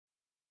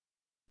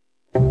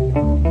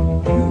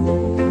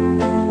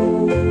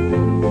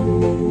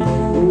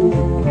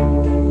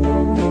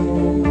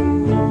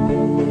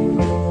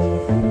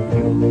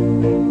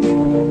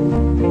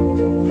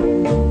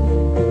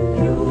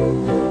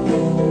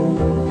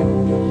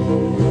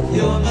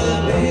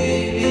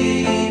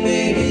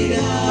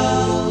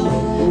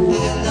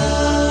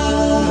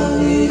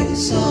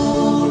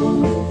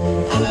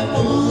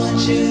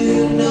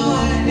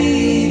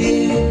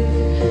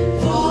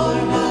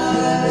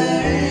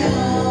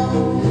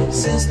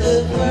Since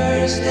the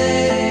first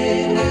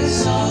day I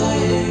saw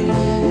you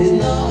in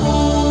the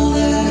hall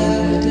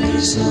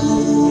after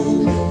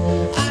school,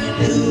 I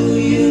knew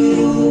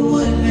you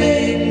would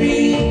make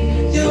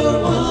me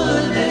your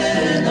one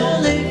and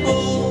only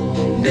fool,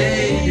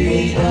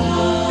 baby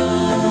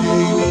doll,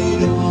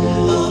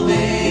 a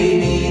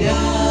baby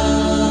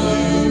doll,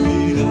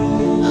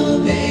 a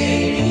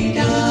baby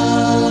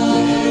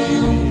doll.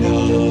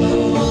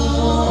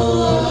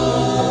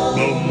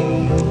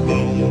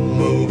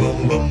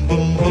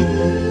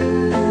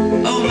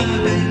 Oh my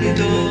baby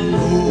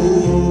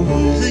doll,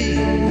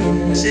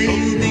 please say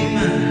you'll be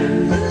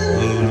mine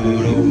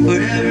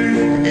forever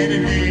and a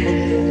day,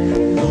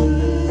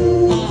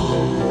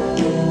 all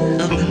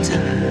of the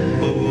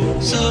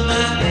time. So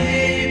my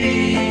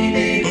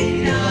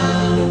baby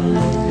doll,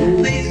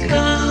 please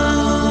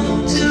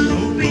come to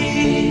me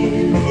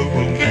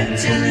and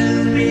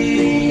tell me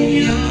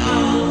you're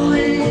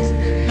always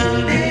my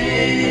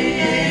baby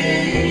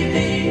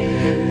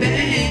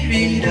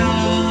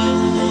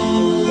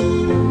doll,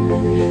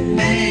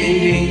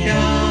 baby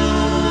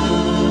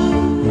doll,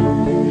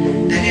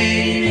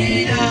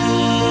 baby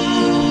doll,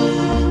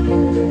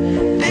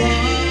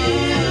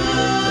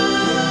 baby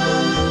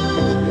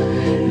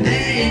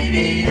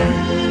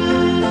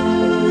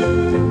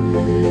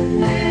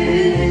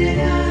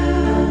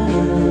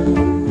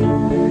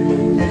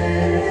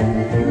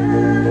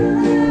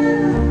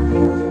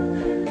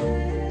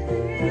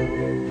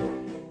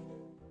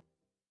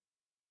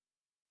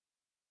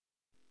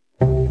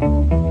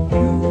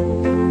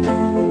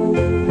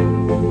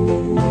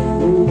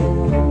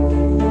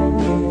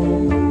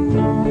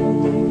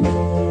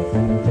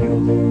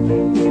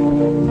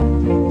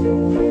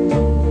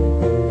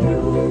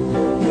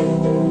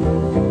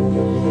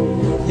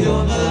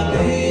You're my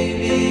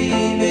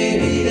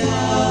baby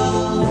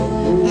doll.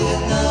 I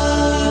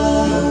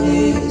love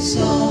you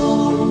so.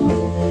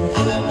 I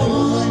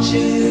want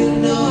you to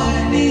know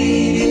I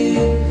need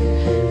you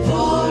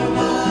for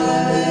my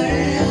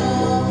very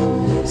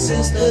own.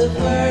 Since the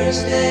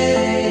first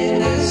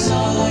day I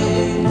saw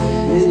you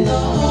in the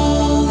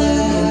hall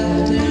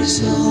after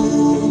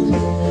school,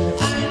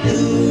 I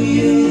knew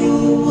you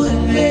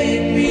would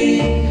make me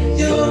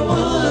your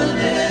one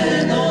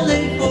and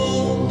only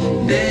fool,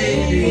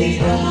 baby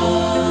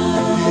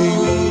doll,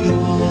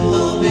 a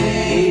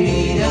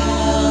baby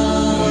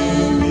doll,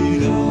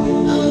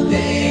 a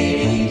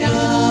baby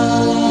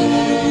doll.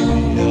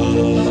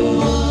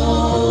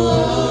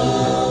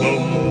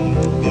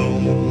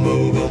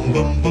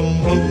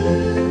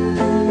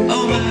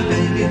 Oh my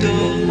baby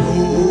doll.